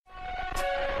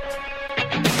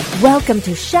Welcome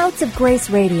to Shouts of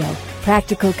Grace Radio,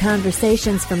 practical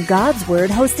conversations from God's Word,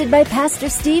 hosted by Pastor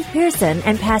Steve Pearson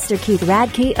and Pastor Keith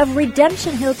Radke of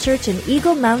Redemption Hill Church in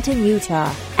Eagle Mountain,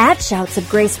 Utah. At Shouts of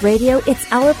Grace Radio,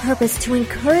 it's our purpose to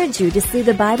encourage you to see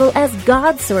the Bible as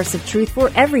God's source of truth for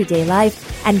everyday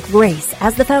life and grace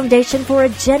as the foundation for a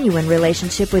genuine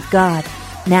relationship with God.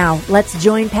 Now, let's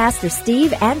join Pastor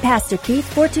Steve and Pastor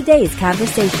Keith for today's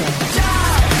conversation.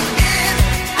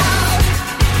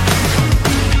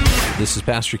 This is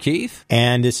Pastor Keith.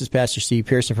 And this is Pastor Steve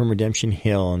Pearson from Redemption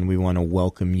Hill, and we want to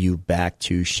welcome you back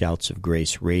to Shouts of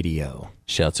Grace Radio.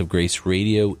 Shouts of Grace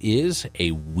Radio is a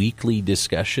weekly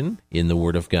discussion in the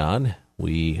Word of God.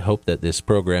 We hope that this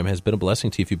program has been a blessing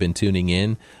to you if you've been tuning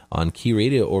in on Key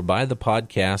Radio or by the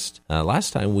podcast. Last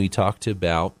time we talked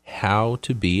about how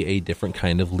to be a different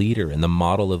kind of leader and the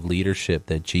model of leadership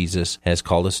that Jesus has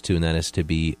called us to, and that is to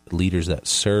be leaders that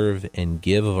serve and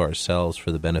give of ourselves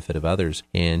for the benefit of others.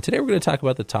 And today we're going to talk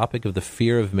about the topic of the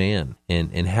fear of man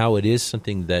and how it is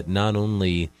something that not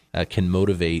only can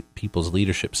motivate people's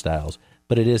leadership styles,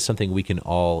 but it is something we can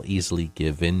all easily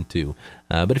give into.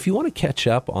 But if you want to catch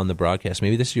up on the broadcast,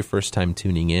 maybe this is your first time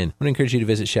tuning in, I want to encourage you to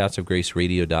visit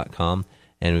shoutsofgraceradio.com,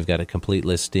 and we've got a complete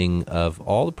listing of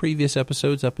all the previous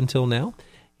episodes up until now,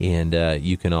 and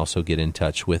you can also get in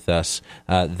touch with us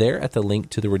there at the link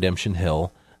to the Redemption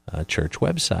Hill church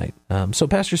website. So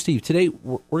Pastor Steve, today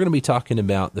we're going to be talking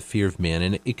about the fear of man,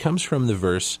 and it comes from the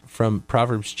verse from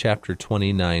Proverbs chapter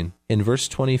 29 in verse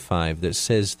 25 that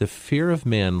says, "The fear of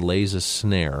man lays a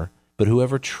snare, but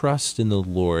whoever trusts in the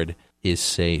Lord is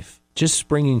safe." Just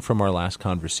springing from our last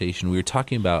conversation, we were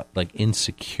talking about like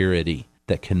insecurity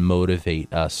that can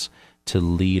motivate us to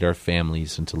lead our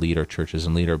families and to lead our churches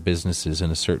and lead our businesses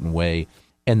in a certain way,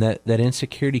 and that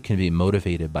insecurity can be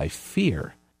motivated by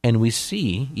fear. And we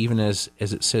see, even as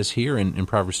it says here in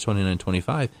Proverbs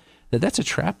 29:25, that's a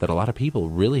trap that a lot of people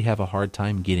really have a hard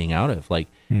time getting out of, like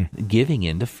giving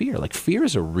in to fear. Like fear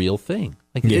is a real thing.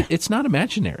 Like it's not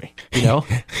imaginary, you know?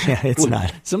 Yeah, it's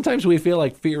not. Sometimes we feel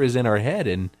like fear is in our head,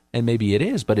 and maybe it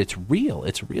is, but it's real.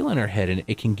 It's real in our head, and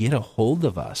it can get a hold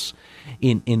of us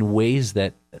in ways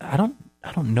that I don't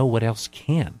know what else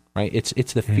can. Right?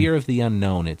 It's the fear of the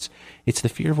unknown. It's the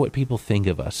fear of what people think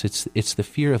of us. It's the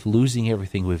fear of losing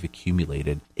everything we've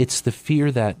accumulated. It's the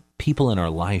fear that people in our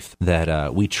life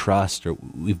that we trust or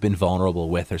we've been vulnerable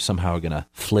with are somehow going to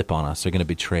flip on us. They're going to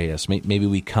betray us. Maybe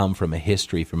we come from a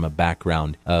history, from a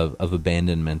background of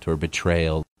abandonment or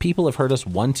betrayal. People have hurt us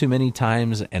one too many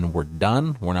times, and we're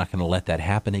done. We're not going to let that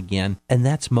happen again. And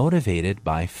that's motivated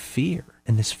by fear.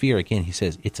 And this fear, again, he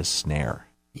says, it's a snare.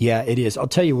 Yeah, it is. I'll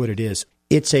tell you what it is.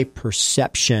 It's a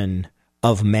perception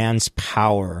of man's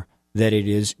power that it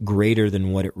is greater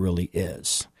than what it really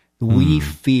is. We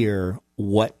fear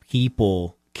what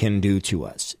people can do to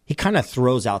us. He kind of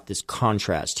throws out this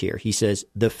contrast here. He says,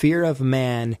 the fear of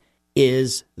man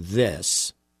is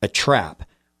this, a trap,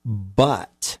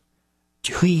 but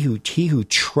he who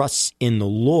trusts in the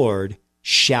Lord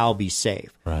shall be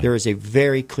safe. Right. There is a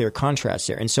very clear contrast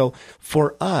there. And so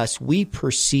for us, we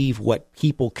perceive what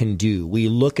people can do. We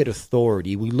look at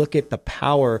authority. We look at the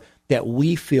power that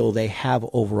we feel they have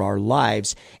over our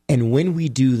lives. And when we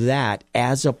do that,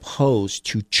 as opposed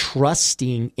to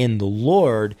trusting in the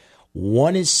Lord,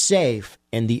 one is safe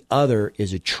and the other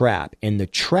is a trap. And the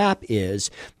trap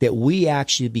is that we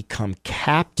actually become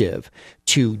captive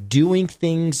to doing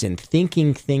things and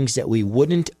thinking things that we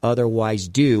wouldn't otherwise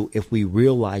do if we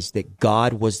realized that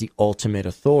God was the ultimate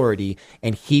authority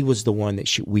and He was the one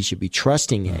that we should be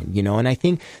trusting in, you know. And I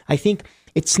think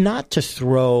it's not to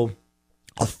throw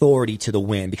authority to the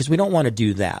wind, because we don't want to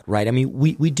do that, right? I mean,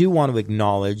 we do want to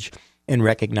acknowledge and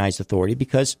recognize authority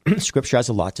because Scripture has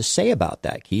a lot to say about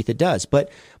that, Keith. It does. But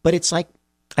it's like,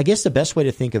 I guess the best way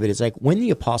to think of it is like when the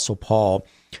Apostle Paul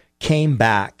came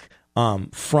back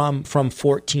from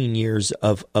 14 years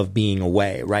of being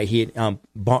away, right? He had,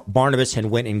 Barnabas had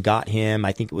went and got him.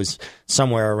 I think it was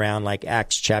somewhere around like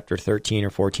Acts chapter 13 or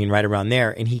 14, right around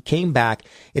there. And he came back.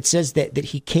 It says that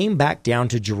he came back down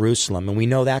to Jerusalem, and we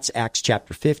know that's Acts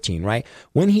chapter 15, right?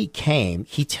 When he came,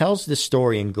 he tells this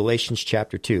story in Galatians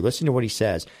chapter 2. Listen to what he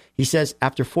says. He says,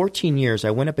 "After 14 years,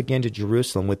 I went up again to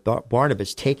Jerusalem with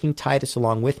Barnabas, taking Titus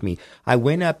along with me. I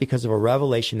went up because of a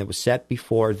revelation that was set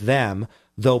before them,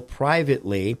 though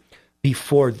privately,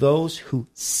 before those who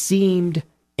seemed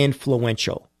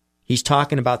influential." He's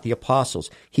talking about the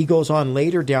apostles. He goes on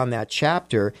later down that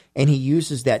chapter, and he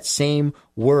uses that same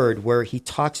word where he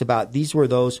talks about these were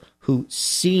those who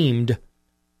seemed,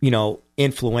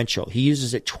 influential. He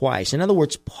uses it twice. In other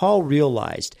words, Paul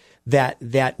realized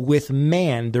that with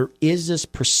man, there is this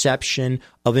perception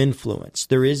of influence.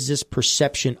 There is this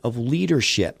perception of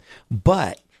leadership.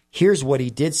 But here's what he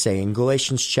did say in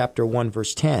Galatians chapter 1,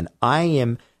 verse 10.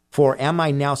 For am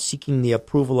I now seeking the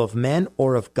approval of men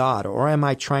or of God? Or am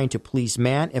I trying to please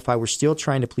man? If I were still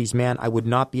trying to please man, I would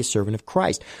not be a servant of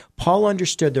Christ. Paul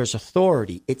understood there's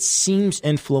authority. It seems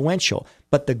influential,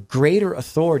 but the greater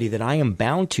authority that I am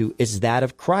bound to is that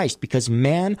of Christ, because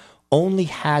man only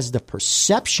has the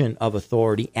perception of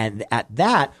authority, and at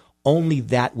that, only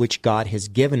that which God has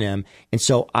given him. And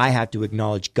so I have to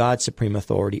acknowledge God's supreme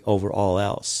authority over all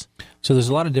else. So there's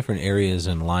a lot of different areas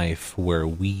in life where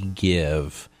we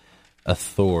give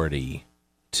authority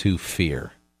to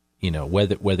fear,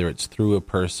 whether it's through a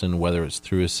person, whether it's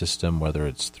through a system, whether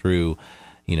it's through,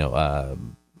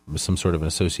 some sort of an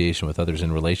association with others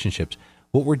in relationships.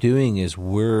 What we're doing is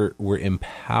we're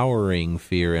empowering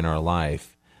fear in our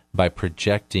life by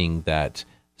projecting that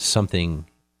something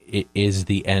is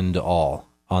the end all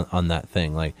on that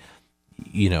thing. Like,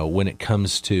 when it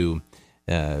comes to,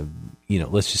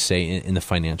 let's just say in the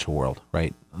financial world,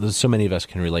 right? So many of us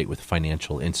can relate with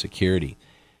financial insecurity.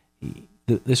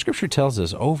 The Scripture tells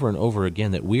us over and over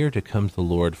again that we are to come to the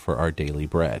Lord for our daily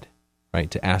bread,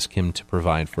 right? To ask Him to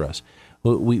provide for us.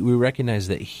 We recognize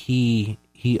that He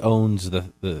owns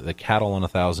the cattle on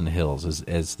 1,000 hills,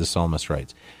 as the psalmist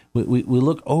writes. We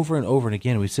look over and over and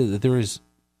again, we say that there is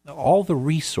all the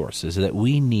resources that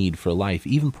we need for life,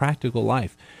 even practical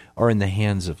life, are in the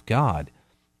hands of God.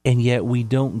 And yet we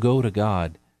don't go to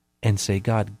God and say,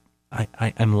 God,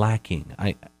 I'm lacking.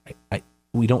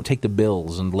 We don't take the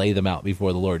bills and lay them out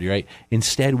before the Lord, right?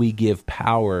 Instead, we give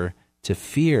power to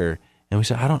fear, and we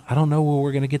say, I don't know where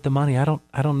we're going to get the money. I don't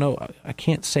know. I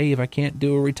can't save. I can't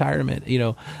do a retirement.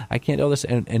 I can't do all this.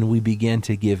 And we begin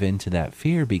to give into that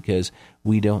fear because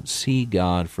we don't see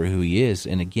God for who He is.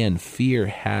 And again, fear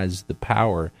has the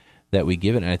power that we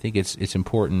give it. And I think it's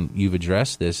important you've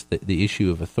addressed this, the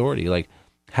issue of authority. Like,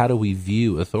 how do we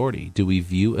view authority? Do we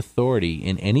view authority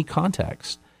in any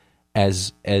context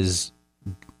as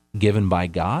given by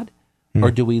God?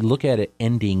 Or do we look at it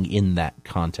ending in that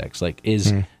context? Like,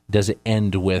 does it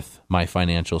end with my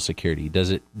financial security?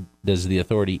 Does the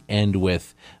authority end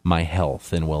with my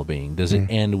health and well-being? Does it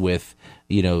end with,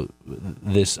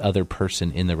 this other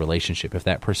person in the relationship? If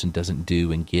that person doesn't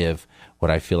do and give what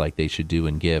I feel like they should do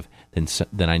and give,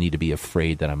 then I need to be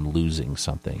afraid that I'm losing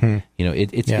something.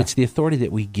 It's the authority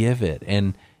that we give it.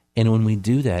 And when we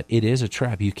do that, it is a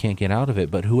trap. You can't get out of it.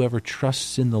 But whoever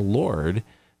trusts in the Lord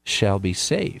shall be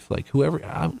safe. Like, God,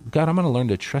 I'm going to learn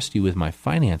to trust you with my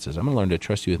finances. I'm going to learn to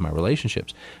trust you with my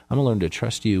relationships. I'm going to learn to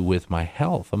trust you with my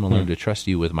health. I'm going to learn to trust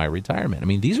you with my retirement. I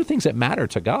mean, these are things that matter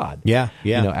to God. Yeah.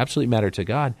 Absolutely matter to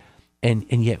God. And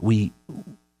yet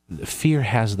fear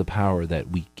has the power that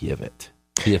we give it,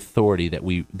 the authority that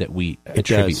we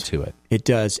attribute to it. It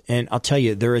does. And I'll tell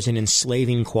you, there is an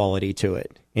enslaving quality to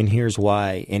it. And here's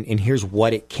why. And here's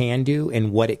what it can do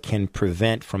and what it can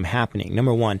prevent from happening.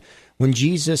 Number one, when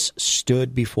Jesus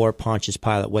stood before Pontius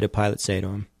Pilate, what did Pilate say to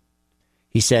him?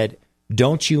 He said,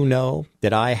 "Don't you know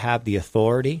that I have the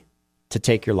authority to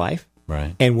take your life?"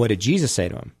 Right. And what did Jesus say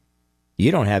to him? "You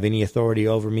don't have any authority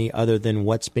over me other than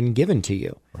what's been given to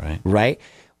you." Right?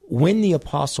 When the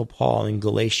Apostle Paul in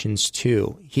Galatians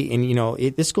 2,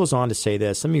 this goes on to say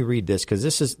this. Let me read this because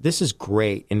this is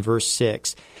great in verse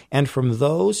 6. "And from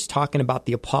those," talking about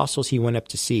the apostles he went up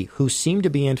to see, "who seemed to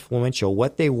be influential,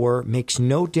 what they were makes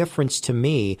no difference to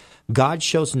me. God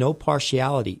shows no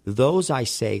partiality. Those, I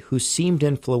say, who seemed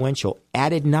influential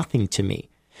added nothing to me."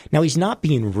 Now, he's not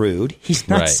being rude. He's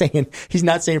not saying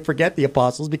forget the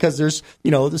apostles, because there's,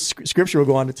 the Scripture will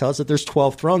go on to tell us that there's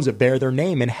 12 thrones that bear their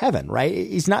name in heaven, right?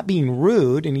 He's not being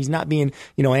rude, and he's not being,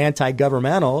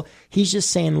 anti-governmental. He's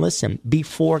just saying, listen,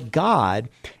 before God,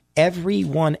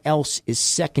 everyone else is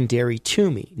secondary to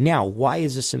me. Now, why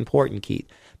is this important, Keith?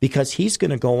 Because he's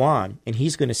going to go on and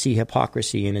he's going to see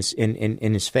hypocrisy in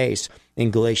his face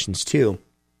in Galatians 2.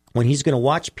 When he's going to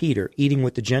watch Peter eating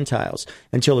with the Gentiles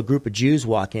until a group of Jews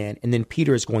walk in, and then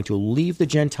Peter is going to leave the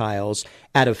Gentiles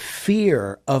out of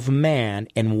fear of man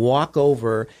and walk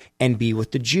over and be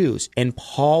with the Jews. And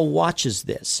Paul watches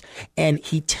this, and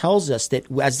he tells us that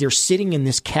as they're sitting in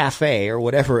this cafe or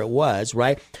whatever it was,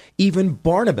 right, even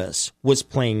Barnabas was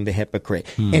playing the hypocrite.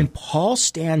 And Paul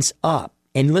stands up.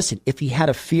 And listen, if he had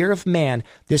a fear of man,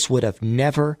 this would have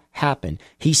never happened.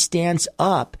 He stands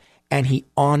up and he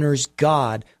honors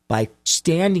God by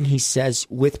standing, he says,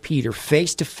 with Peter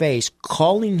face to face,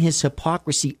 calling his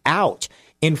hypocrisy out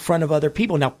in front of other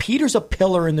people. Now, Peter's a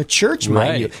pillar in the church,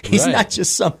 mind you. He's not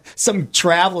just some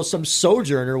traveler, some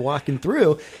sojourner walking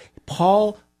through.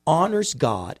 Paul honors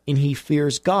God and he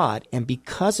fears God. And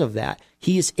because of that,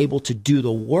 he is able to do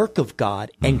the work of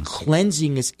God, and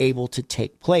cleansing is able to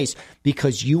take place,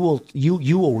 because you will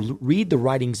read the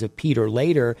writings of Peter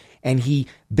later, and he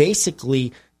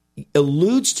basically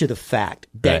alludes to the fact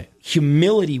that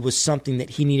humility was something that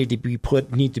he needed to be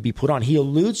put on. He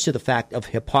alludes to the fact of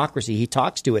hypocrisy. He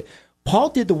talks to it. Paul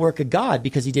did the work of God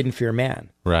because he didn't fear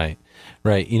man. Right.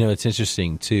 It's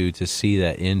interesting too to see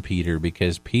that in Peter,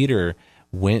 because Peter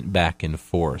went back and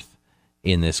forth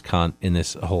in this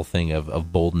whole thing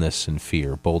of boldness and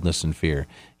fear.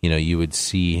 You would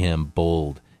see him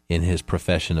bold in his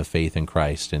profession of faith in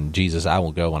Christ, and Jesus, I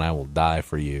will go and I will die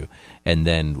for you. And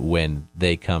then when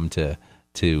they come to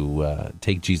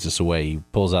take Jesus away, he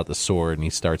pulls out the sword and he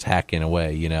starts hacking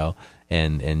away,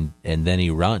 and then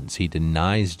he runs. He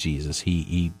denies Jesus.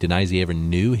 He denies he ever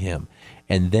knew him.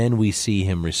 And then we see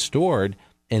him restored.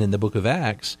 And in the book of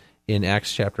Acts, in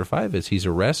Acts chapter 5, as he's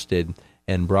arrested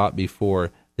and brought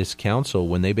before this council,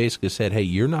 when they basically said, hey,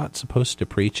 you're not supposed to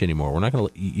preach anymore.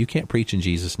 You can't preach in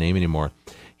Jesus' name anymore.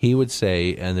 He would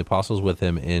say, and the apostles with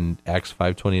him in Acts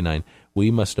 5:29, we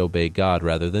must obey God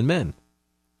rather than men.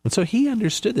 And so he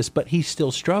understood this, but he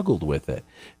still struggled with it.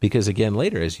 Because again,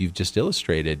 later, as you've just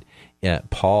illustrated,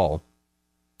 Paul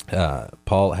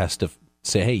has to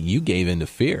say, hey, you gave in to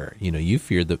fear. You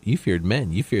feared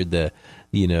men. You feared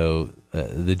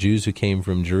the Jews who came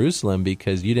from Jerusalem,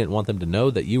 because you didn't want them to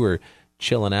know that you were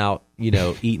chilling out,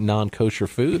 eating non-kosher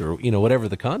food, or, whatever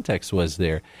the context was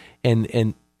there.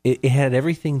 And it had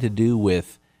everything to do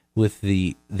with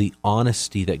the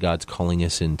honesty that God's calling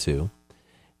us into.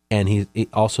 And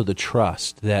also the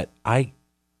trust that I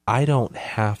don't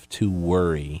have to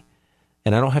worry,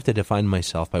 and I don't have to define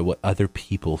myself by what other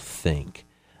people think.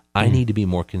 I need to be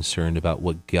more concerned about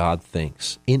what God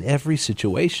thinks in every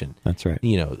situation. That's right.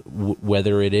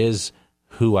 Whether it is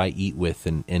who I eat with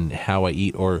and how I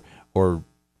eat, or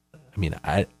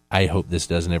I hope this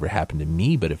doesn't ever happen to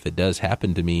me, but if it does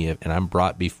happen to me and I'm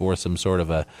brought before some sort of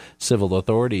a civil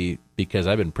authority because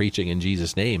I've been preaching in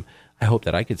Jesus' name, I hope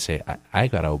that I could say, I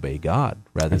got to obey God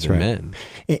rather than men.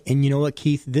 And you know what,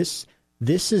 Keith? This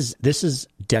is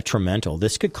detrimental.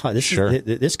 This could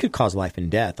cause life and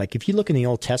death. Like if you look in the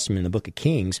Old Testament, in the Book of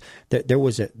Kings, there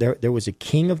was a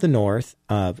king of the north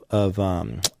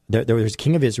there was a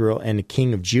king of Israel and a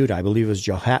king of Judah. I believe it was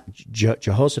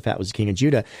Jehoshaphat was the king of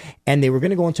Judah, and they were going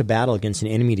to go into battle against an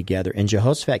enemy together. And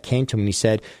Jehoshaphat came to him and he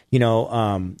said,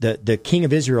 the king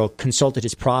of Israel consulted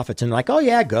his prophets and they're like, oh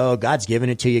yeah, go. God's giving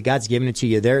it to you. God's giving it to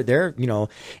you. They're.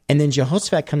 And then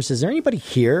Jehoshaphat comes and says, is there anybody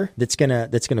here that's gonna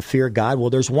fear God? Well,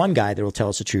 there's one guy that will tell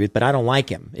us the truth, but I don't like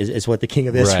him, is what the king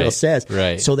of Israel says.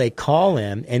 Right. So they call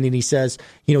him, and then he says,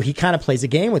 he kind of plays a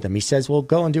game with them. He says, well,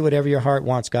 go and do whatever your heart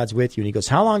wants. God's with you. And he goes,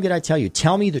 how long did I tell you?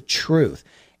 Tell me the truth.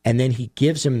 And then he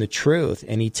gives him the truth,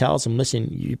 and he tells him,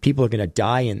 listen, people are going to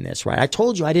die in this, right? I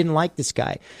told you I didn't like this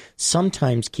guy.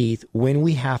 Sometimes, Keith, when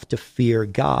we have to fear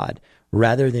God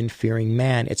rather than fearing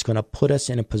man, it's going to put us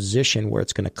in a position where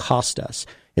it's going to cost us.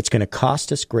 It's going to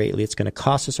cost us greatly. It's going to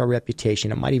cost us our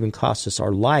reputation. It might even cost us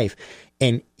our life.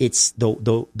 And it's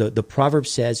the proverb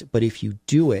says, but if you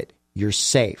do it, you're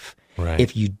safe. Right.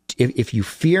 If you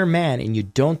fear man and you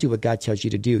don't do what God tells you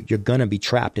to do, you're going to be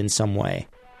trapped in some way.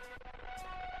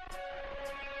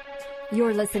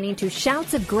 You're listening to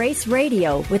Shouts of Grace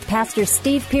Radio with Pastor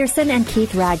Steve Pearson and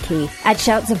Keith Radke. At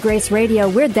Shouts of Grace Radio,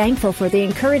 we're thankful for the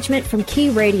encouragement from Key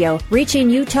Radio, reaching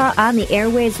Utah on the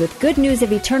airwaves with good news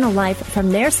of eternal life from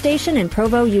their station in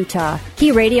Provo, Utah.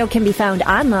 Key Radio can be found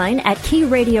online at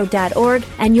keyradio.org,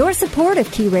 and your support of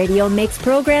Key Radio makes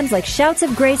programs like Shouts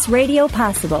of Grace Radio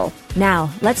possible. Now,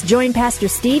 let's join Pastor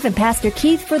Steve and Pastor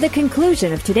Keith for the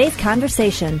conclusion of today's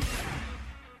conversation.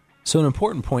 So an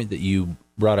important point that you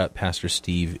brought up, Pastor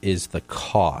Steve, is the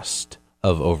cost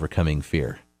of overcoming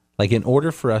fear. Like, in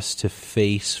order for us to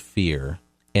face fear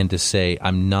and to say,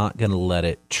 I'm not going to let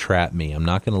it trap me, I'm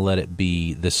not going to let it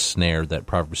be the snare that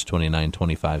Proverbs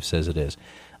 29:25 says it is.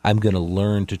 I'm going to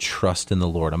learn to trust in the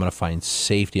Lord. I'm going to find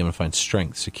safety. I'm going to find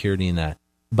strength, security in that.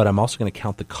 But I'm also going to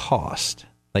count the cost.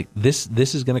 Like, this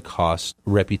is going to cost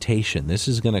reputation. This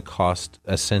is going to cost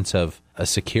a sense of a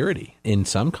security. In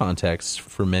some contexts,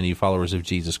 for many followers of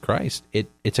Jesus Christ,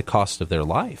 it's a cost of their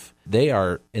life. They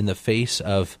are in the face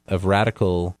of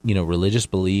radical, religious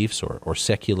beliefs or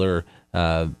secular,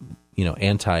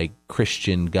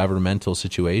 anti-Christian governmental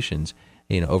situations.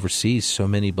 Overseas, so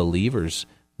many believers,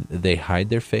 they hide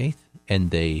their faith,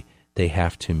 and they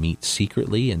have to meet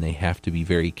secretly, and they have to be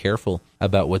very careful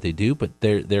about what they do. But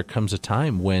there comes a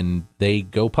time when they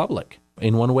go public,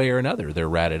 in one way or another. They're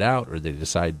ratted out, or they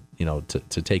decide,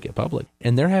 to take it public.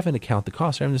 And they're having to count the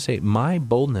cost. They're having to say, my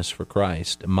boldness for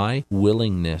Christ, my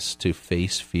willingness to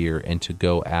face fear and to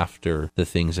go after the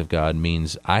things of God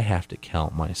means I have to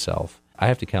count myself. I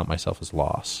have to count myself as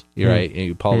loss. You're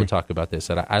right. Paul would talk about this,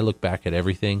 that I look back at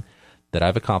everything that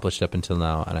I've accomplished up until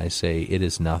now, and I say it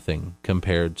is nothing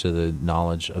compared to the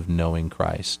knowledge of knowing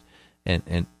Christ.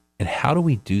 And how do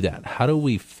we do that? How do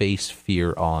we face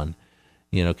fear on?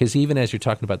 Because even as you're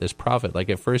talking about this prophet, like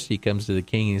at first he comes to the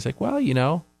king and he's like, well,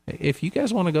 if you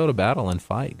guys want to go to battle and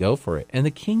fight, go for it. And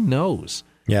the king knows.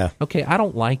 Yeah. Okay, I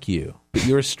don't like you, but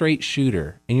you're a straight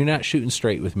shooter, and you're not shooting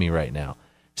straight with me right now.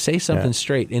 Say something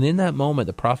straight. And in that moment,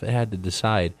 the prophet had to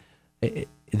decide,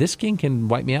 this king can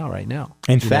wipe me out right now.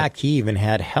 In fact, he even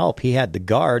had help. He had the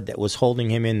guard that was holding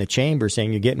him in the chamber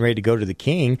saying, you're getting ready to go to the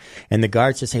king. And the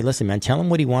guard says, hey, listen, man, tell him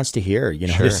what he wants to hear.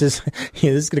 Sure. This is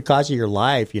going to cost you your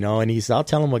life, And he said, I'll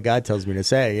tell him what God tells me to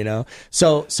say,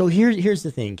 So here's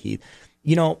the thing, Keith.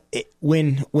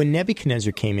 When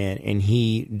Nebuchadnezzar came in and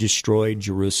he destroyed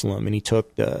Jerusalem and he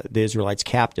took the Israelites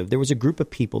captive, there was a group of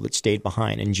people that stayed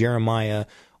behind, and Jeremiah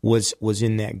was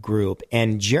in that group.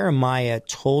 And Jeremiah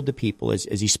told the people, as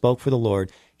he spoke for the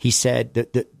Lord, he said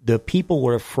that the people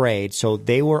were afraid, so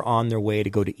they were on their way to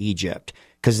go to Egypt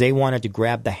because they wanted to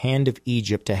grab the hand of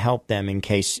Egypt to help them in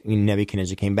case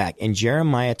Nebuchadnezzar came back. And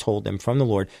Jeremiah told them from the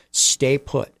Lord, stay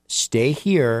put, stay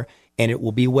here, and it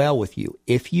will be well with you.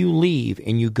 If you leave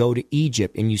and you go to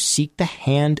Egypt and you seek the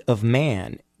hand of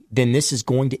man, then this is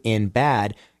going to end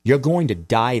bad. You're going to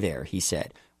die there, he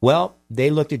said. Well,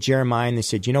 they looked at Jeremiah and they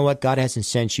said, you know what? God hasn't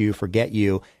sent you, forget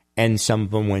you. And some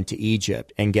of them went to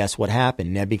Egypt. And guess what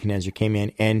happened? Nebuchadnezzar came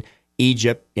in and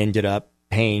Egypt ended up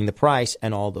paying the price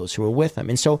and all those who were with him.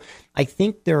 And so I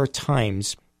think there are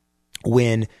times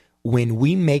when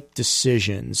we make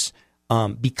decisions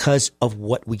because of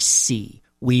what we see.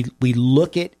 We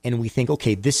look at and we think,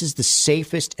 okay, this is the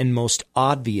safest and most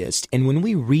obvious. And when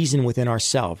we reason within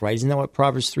ourselves, right? Isn't that what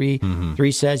Proverbs 3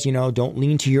 says? Don't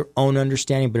lean to your own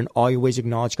understanding, but in all your ways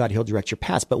acknowledge God, he'll direct your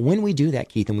paths. But when we do that,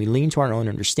 Keith, and we lean to our own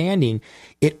understanding,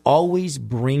 it always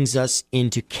brings us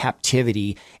into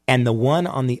captivity. And the one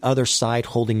on the other side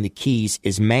holding the keys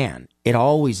is man. It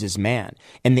always is man.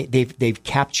 And they've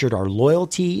captured our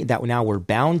loyalty that now we're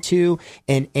bound to.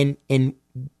 And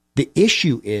the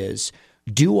issue is,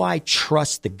 do I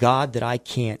trust the God that I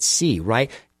can't see,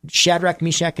 right? Shadrach,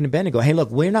 Meshach, and Abednego, hey,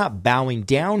 look, we're not bowing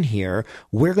down here.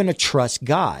 We're going to trust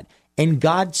God. And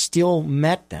God still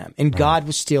met them, and God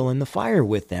was still in the fire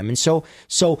with them. And so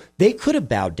they could have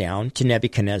bowed down to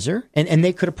Nebuchadnezzar, and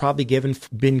they could have probably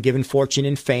been given fortune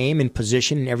and fame and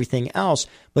position and everything else,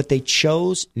 but they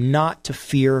chose not to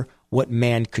fear what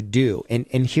man could do.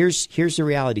 And here's the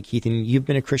reality, Keith, and you've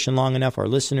been a Christian long enough, our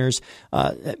listeners,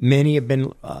 many have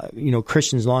been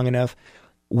Christians long enough.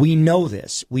 We know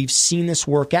this. We've seen this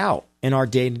work out in our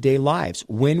day-to-day lives.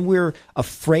 When we're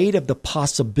afraid of the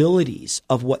possibilities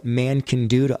of what man can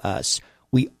do to us,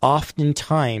 we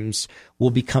oftentimes will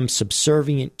become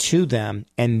subservient to them,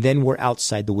 and then we're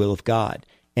outside the will of God.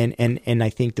 And I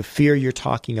think the fear you're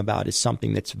talking about is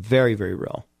something that's very, very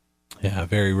real. Yeah,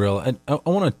 very real. And I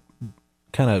want to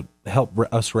kind of help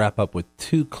us wrap up with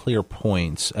two clear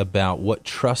points about what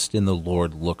trust in the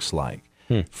Lord looks like.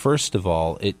 First of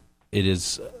all, it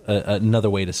is another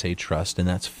way to say trust, and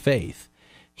that's faith.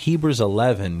 Hebrews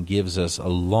 11 gives us a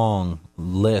long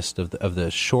list of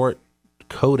the short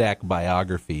Kodak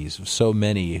biographies of so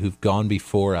many who've gone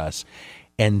before us,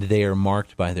 and they are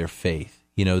marked by their faith.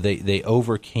 They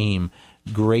overcame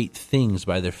great things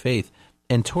by their faith.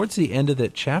 And towards the end of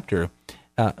that chapter,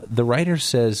 the writer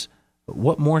says,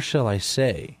 what more shall I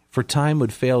say? For time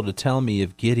would fail to tell me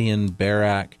of Gideon,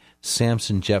 Barak,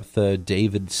 Samson, Jephthah,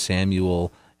 David,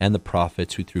 Samuel, and the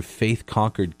prophets who through faith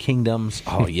conquered kingdoms.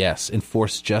 Oh, yes.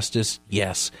 Enforced justice.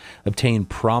 Yes. Obtained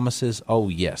promises. Oh,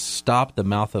 yes. Stopped the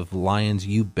mouth of lions.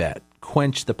 You bet.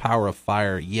 Quenched the power of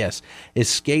fire. Yes.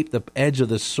 Escaped the edge of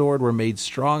the sword. Were made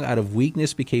strong out of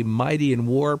weakness. Became mighty in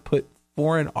war. Put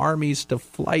foreign armies to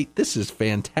flight. This is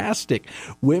fantastic.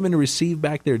 Women received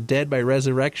back their dead by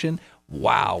resurrection.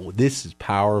 Wow, this is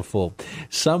powerful.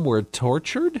 Some were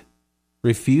tortured,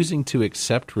 refusing to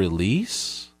accept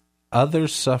release.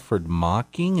 Others suffered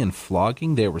mocking and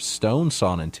flogging. They were stoned,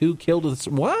 sawn in two, killed with...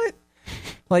 What?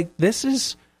 Like, this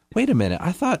is... Wait a minute.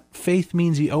 I thought faith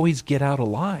means you always get out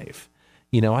alive.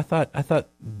 I thought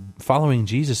following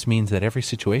Jesus means that every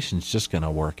situation is just going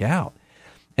to work out.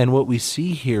 And what we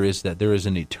see here is that there is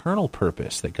an eternal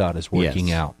purpose that God is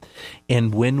working out.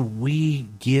 And when we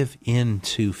give in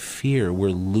to fear,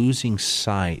 we're losing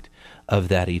sight of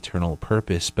that eternal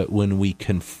purpose. But when we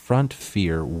confront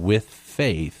fear with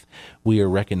faith, we are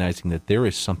recognizing that there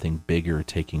is something bigger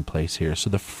taking place here. So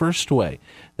the first way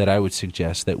that I would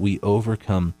suggest that we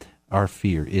overcome our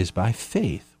fear is by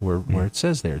faith, where it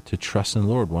says there, to trust in the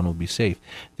Lord, one will be safe.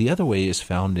 The other way is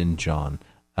found in 1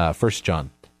 John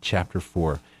chapter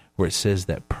 4, where it says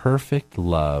that perfect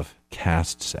love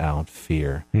casts out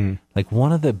fear. Like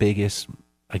one of the biggest,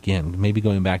 again, maybe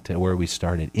going back to where we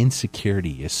started,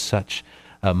 insecurity is such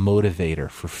a motivator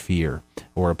for fear,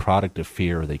 or a product of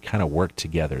fear. They kind of work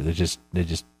together.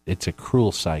 It's a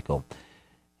cruel cycle.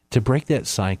 To break that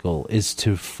cycle is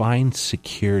to find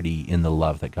security in the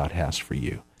love that God has for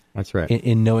you. That's right.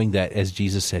 In knowing that, as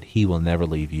Jesus said, He will never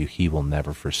leave you, He will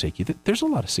never forsake you. There's a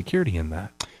lot of security in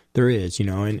that. There is,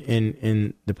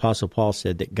 and the Apostle Paul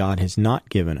said that God has not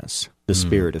given us the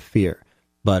spirit of fear,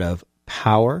 but of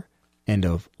power and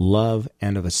of love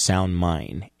and of a sound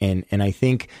mind. And I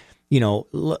think,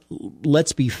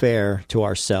 let's be fair to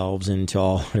ourselves and to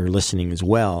all that are listening as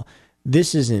well.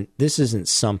 This isn't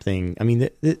something. I mean,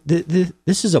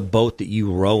 this is a boat that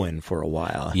you row in for a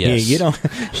while. Yes.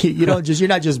 You're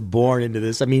not just born into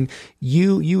this. I mean,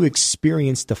 you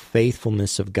experience the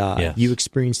faithfulness of God. Yes. You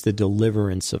experience the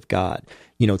deliverance of God.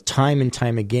 Time and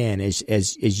time again,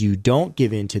 as you don't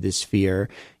give in to this fear,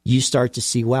 you start to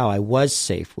see, wow, I was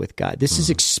safe with God. This is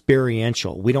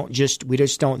experiential. We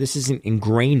just don't, this isn't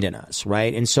ingrained in us,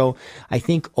 right? And so I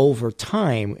think over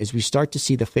time, as we start to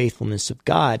see the faithfulness of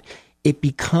God, it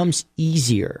becomes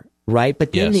easier, right?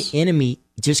 But then the enemy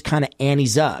just kind of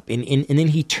antes up, and then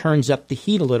he turns up the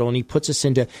heat a little, and he puts us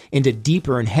into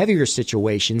deeper and heavier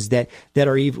situations that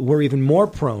we're even more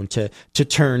prone to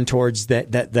turn towards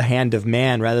the hand of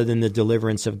man rather than the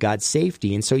deliverance of God's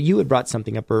safety. And so you had brought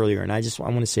something up earlier, and I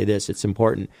want to say this: it's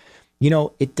important.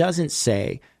 It doesn't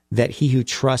say that he who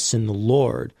trusts in the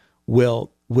Lord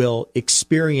will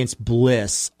experience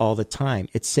bliss all the time.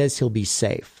 It says he'll be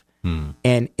safe.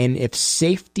 And if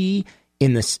safety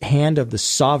in the hand of the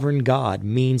sovereign God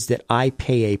means that I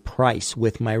pay a price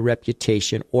with my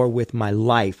reputation or with my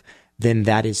life, then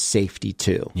that is safety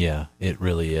too. Yeah, it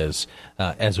really is.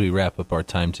 As we wrap up our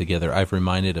time together, I've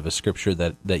reminded of a scripture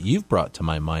that you've brought to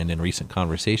my mind in recent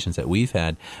conversations that we've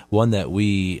had, one that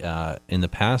we in the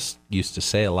past used to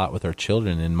say a lot with our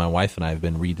children, and my wife and I have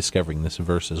been rediscovering this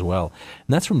verse as well.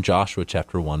 And that's from Joshua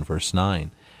chapter 1, verse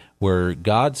 9. Where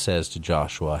God says to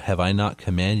Joshua, "Have I not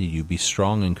commanded you, be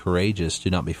strong and courageous, do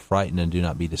not be frightened and do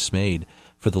not be dismayed,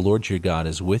 for the Lord your God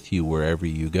is with you wherever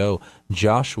you go."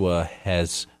 Joshua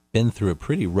has been through a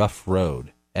pretty rough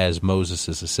road as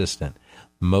Moses' assistant.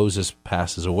 Moses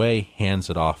passes away, hands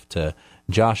it off to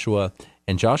Joshua,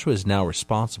 and Joshua is now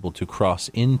responsible to cross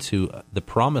into the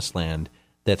promised land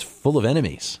that's full of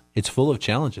enemies. It's full of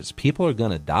challenges. People are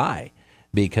going to die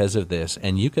because of this,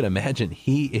 and you could imagine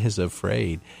he is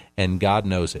afraid, and God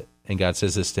knows it. And God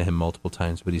says this to him multiple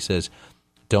times, but he says,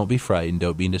 don't be frightened,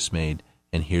 don't be dismayed,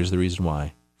 and here's the reason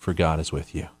why: for God is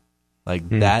with you. Like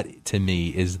that, to me,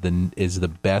 is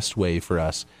the best way for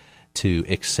us to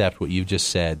accept what you've just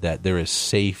said, that there is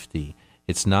safety.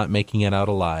 It's not making it out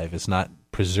alive. It's not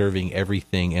preserving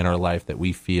everything in our life that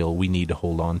we feel we need to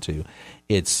hold on to.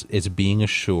 It's being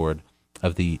assured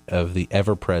of the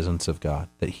ever presence of God,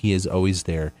 that He is always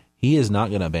there. He is not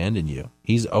going to abandon you.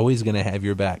 He's always going to have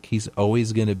your back. He's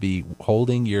always going to be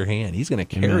holding your hand. He's going to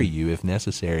carry you if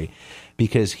necessary,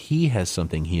 because He has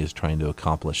something He is trying to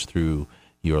accomplish through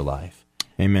your life.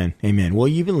 Amen. Amen. Well,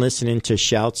 you've been listening to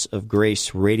Shouts of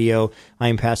Grace Radio. I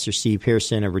am Pastor Steve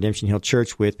Pearson of Redemption Hill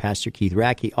Church with Pastor Keith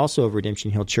Radke, also of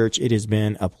Redemption Hill Church. It has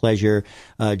been a pleasure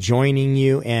joining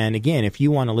you. And again, if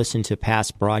you want to listen to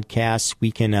past broadcasts,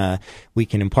 we can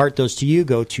impart those to you.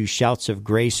 Go to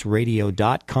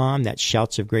shoutsofgraceradio.com. That's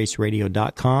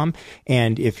shoutsofgraceradio.com.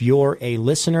 And if you're a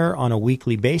listener on a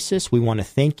weekly basis, we want to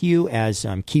thank you, as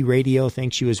Key Radio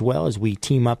thanks you as well, as we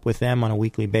team up with them on a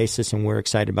weekly basis, and we're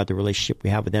excited about the relationship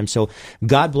we have with them. So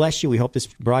God bless you. We hope this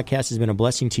broadcast has been a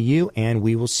blessing to you, and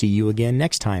we will see you again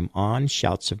next time on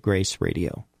Shouts of Grace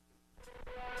Radio.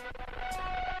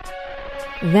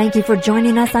 Thank you for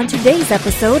joining us on today's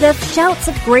episode of Shouts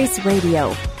of Grace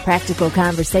Radio. Practical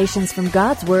conversations from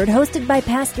God's Word, hosted by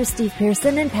Pastor Steve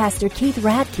Pearson and Pastor Keith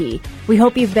Radke. We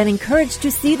hope you've been encouraged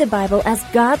to see the Bible as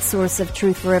God's source of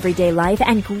truth for everyday life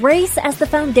and grace as the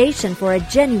foundation for a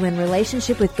genuine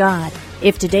relationship with God.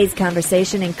 If today's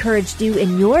conversation encouraged you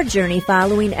in your journey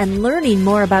following and learning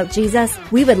more about Jesus,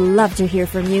 we would love to hear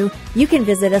from you. You can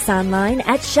visit us online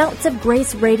at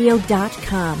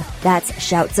shoutsofgraceradio.com. That's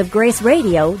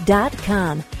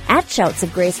shoutsofgraceradio.com. At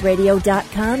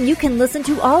shoutsofgraceradio.com, you can listen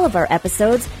to all of our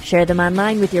episodes, share them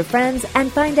online with your friends,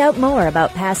 and find out more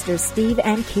about Pastors Steve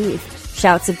and Keith.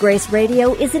 Shouts of Grace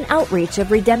Radio is an outreach of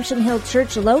Redemption Hill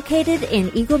Church located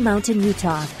in Eagle Mountain,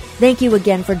 Utah. Thank you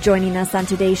again for joining us on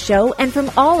today's show, and from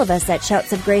all of us at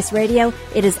Shouts of Grace Radio,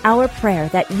 it is our prayer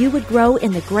that you would grow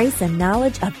in the grace and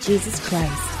knowledge of Jesus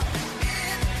Christ.